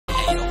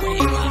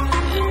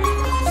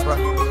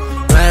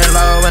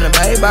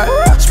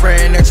A-bot,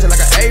 spraying that shit like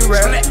an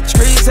A-rap.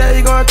 Street say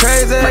you going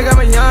crazy, got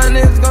my young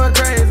niggas going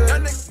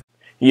crazy.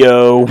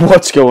 Yo,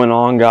 what's going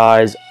on,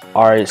 guys?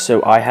 Alright,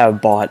 so I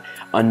have bought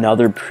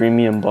another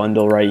premium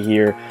bundle right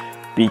here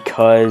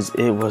because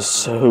it was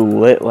so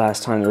lit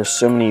last time. There were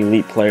so many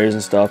elite players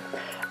and stuff.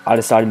 I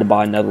decided to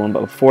buy another one,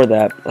 but before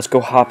that, let's go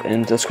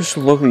just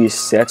look at these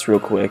sets real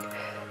quick.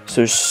 So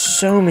there's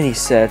so many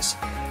sets.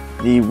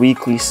 The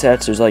weekly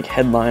sets, there's like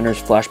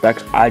headliners,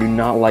 flashbacks. I do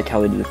not like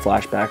how they did the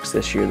flashbacks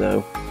this year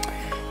though.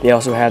 They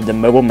also have the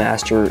mobile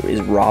master is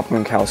Rob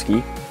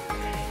Gronkowski,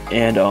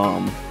 and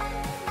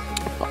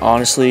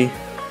honestly,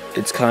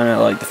 it's kind of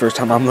like the first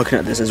time I'm looking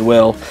at this as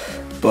well.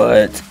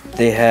 But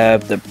they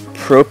have the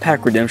Pro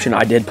Pack Redemption.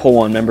 I did pull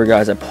one. Remember,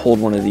 guys, I pulled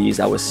one of these.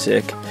 That was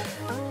sick.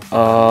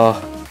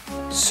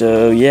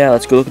 So yeah,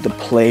 let's go look at the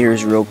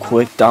players real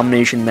quick.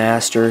 Domination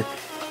Master.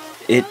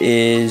 It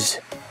is,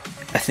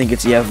 I think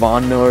it's, yeah,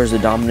 Von Miller is the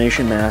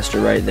Domination Master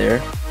right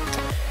there.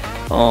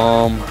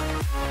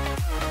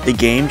 The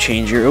Game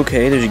Changer.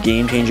 Okay, there's a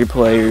Game Changer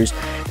players,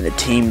 and the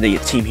team, they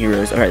get team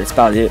heroes. All right, that's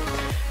about it.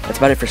 That's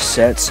about it for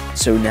sets.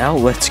 So now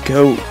let's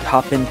go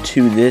hop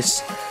into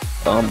this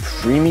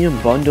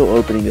premium bundle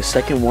opening, the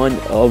second one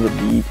of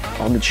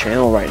on the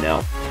channel right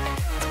now.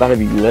 It's about to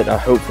be lit. I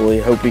hope we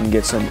can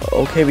get some.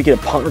 Okay, we get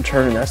a punt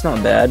return, and that's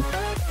not bad.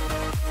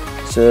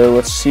 So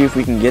let's see if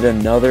we can get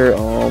another.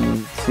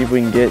 See if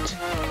we can get.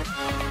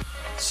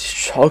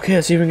 Okay,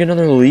 let's see if we can get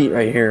another elite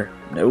right here.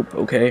 Nope.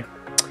 Okay.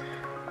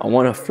 I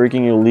want a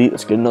freaking elite.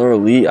 Let's get another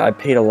elite. I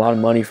paid a lot of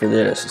money for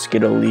this. Let's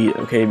get elite.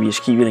 Okay, we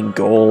just keep getting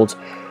golds.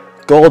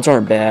 Golds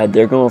aren't bad.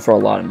 They're going for a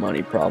lot of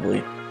money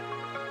probably.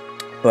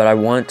 But I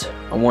want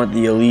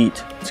the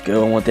elite. Let's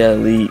go. I want that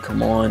elite.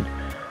 Come on.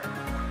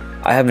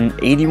 I have an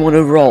 81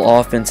 overall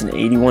offense and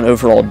 81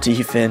 overall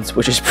defense,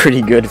 which is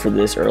pretty good for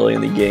this early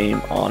in the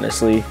game,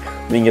 honestly.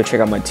 We can go check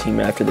out my team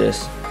after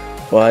this.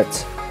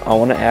 But I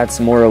want to add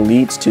some more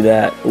elites to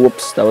that.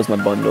 Whoops, that was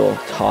my bundle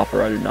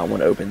topper. I do not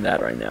want to open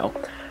that right now.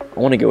 I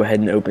want to go ahead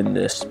and open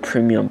this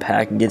premium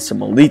pack and get some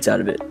elites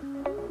out of it.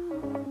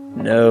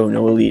 No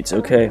elites.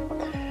 Okay.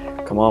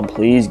 Come on,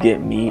 please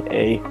get me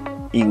a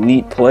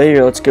elite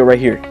player. Let's go right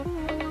here.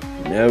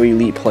 No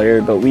elite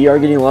player, but we are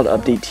getting a lot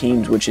of update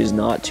teams, which is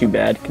not too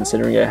bad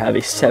considering I have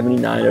a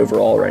 79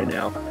 overall right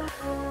now.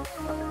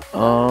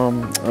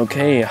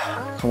 Okay,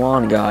 come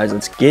on, guys,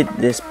 let's get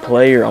this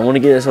player. I want to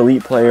get this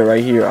elite player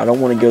right here. I don't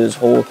want to go this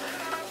whole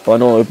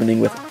bundle opening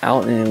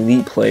without an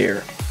elite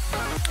player.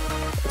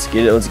 Let's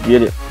get it. Let's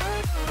get it.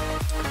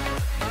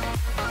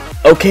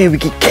 Okay, we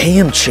get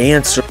Cam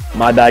Chancellor.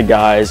 My bad,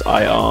 guys.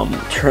 I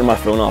turned my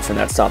phone off and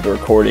that stopped the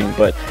recording,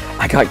 but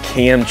I got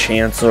Cam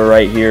Chancellor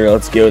right here.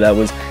 Let's go. That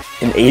was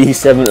an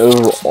 87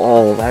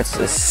 overall. That's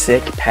a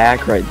sick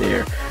pack right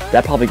there.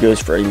 That probably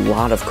goes for a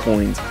lot of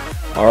coins.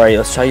 All right,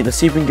 let's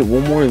see if we can get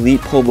one more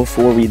elite pull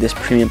before this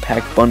premium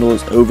pack bundle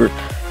is over.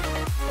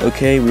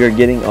 Okay, we are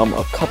getting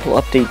a couple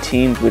update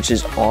teams, which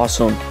is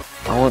awesome.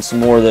 I want some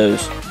more of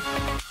those.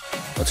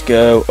 Let's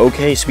go.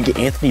 Okay, so we get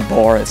Anthony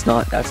Barr. That's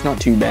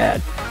not too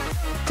bad.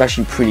 It's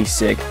actually pretty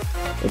sick.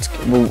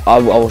 I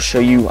will show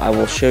you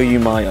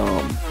my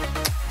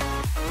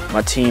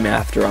my team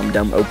after I'm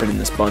done opening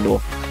this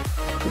bundle.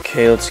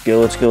 Okay, let's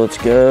go.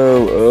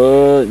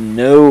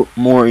 No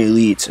more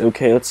elites.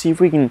 Okay, let's see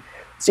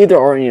if there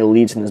are any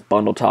elites in this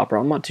bundle topper.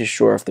 I'm not too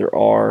sure if there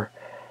are.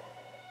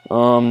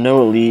 No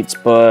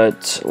elites,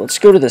 but let's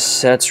go to the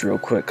sets real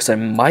quick because I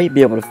might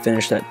be able to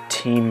finish that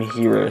team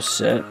hero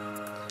set.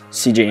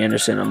 CJ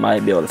Anderson, I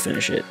might be able to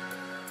finish it.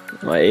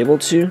 Am I able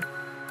to?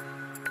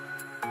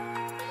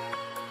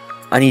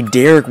 I need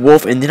Derek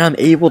Wolf, and then I'm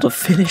able to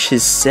finish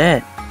his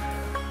set.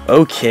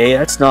 Okay,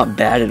 that's not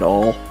bad at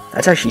all.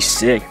 That's actually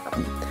sick.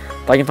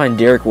 If I can find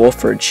Derek Wolf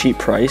for a cheap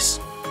price,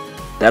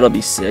 that'll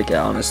be sick,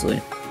 honestly.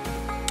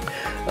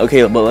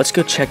 Okay, but let's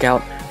go check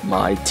out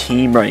my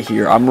team right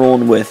here. I'm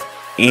rolling with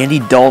Andy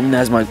Dalton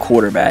as my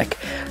quarterback,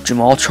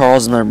 Jamal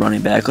Charles as my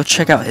running back. Let's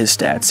check out his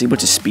stats, see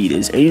what his speed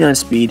is. 89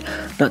 speed,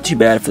 not too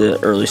bad for the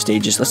early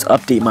stages. Let's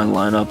update my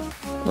lineup.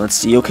 Let's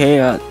see. Okay,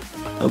 I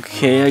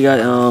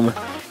got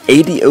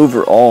 80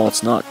 overall.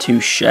 It's not too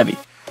shabby.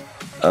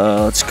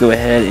 Let's go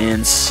ahead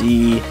and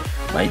see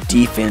my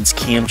defense.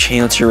 Cam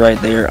Chancellor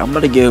right there. I'm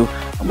gonna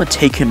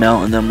take him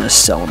out and then I'm gonna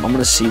sell him. I'm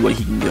gonna see what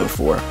he can go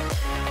for.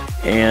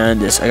 And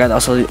this, I got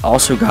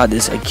also got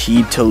this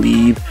Aqib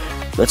Talib.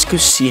 Let's go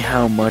see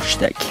how much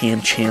that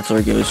Cam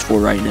Chancellor goes for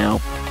right now.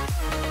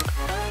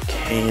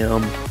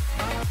 Cam,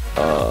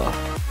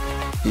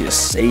 he's a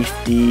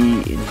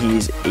safety and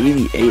he's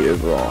 88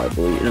 overall, I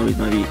believe. No, he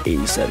might be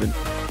 87.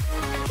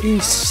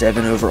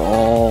 87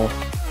 overall,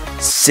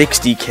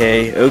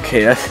 60K.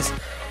 Okay,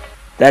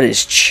 that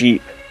is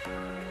cheap.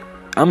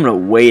 I'm gonna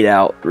wait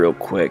out real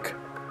quick,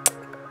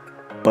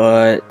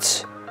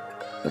 but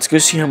let's go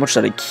see how much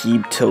that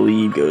Aqib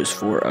Talib goes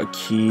for.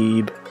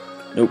 Aqib,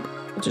 nope.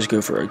 Let's just go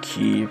for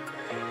Aqib.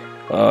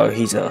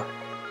 He's a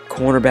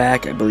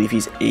cornerback. I believe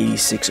he's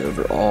 86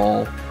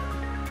 overall.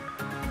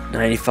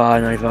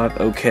 95.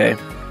 Okay.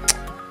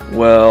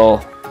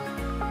 Well,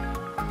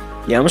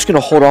 yeah, I'm just gonna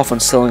hold off on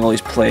selling all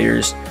these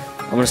players.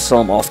 I'm gonna sell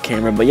them off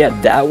camera. But yeah,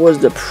 that was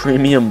the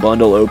premium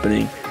bundle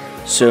opening.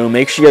 So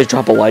make sure you guys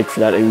drop a like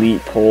for that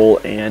elite pull,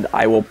 and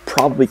I will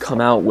probably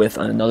come out with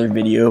another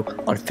video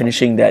on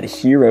finishing that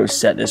hero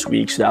set this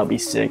week, so that'll be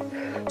sick.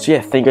 So yeah,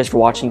 thank you guys for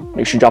watching.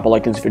 Make sure you drop a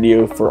like in this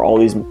video for all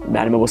these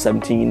Madden Mobile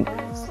 17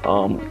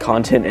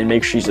 content, and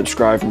make sure you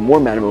subscribe for more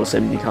Madden Mobile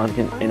 17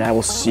 content, and I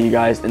will see you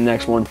guys in the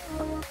next one.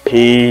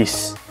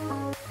 Peace.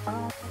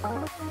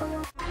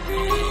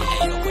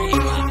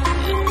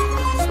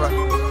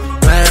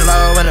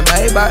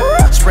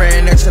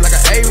 Spraying that shit like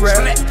an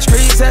A-rap.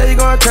 Streets say you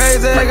going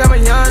crazy. I got my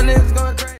young niggas going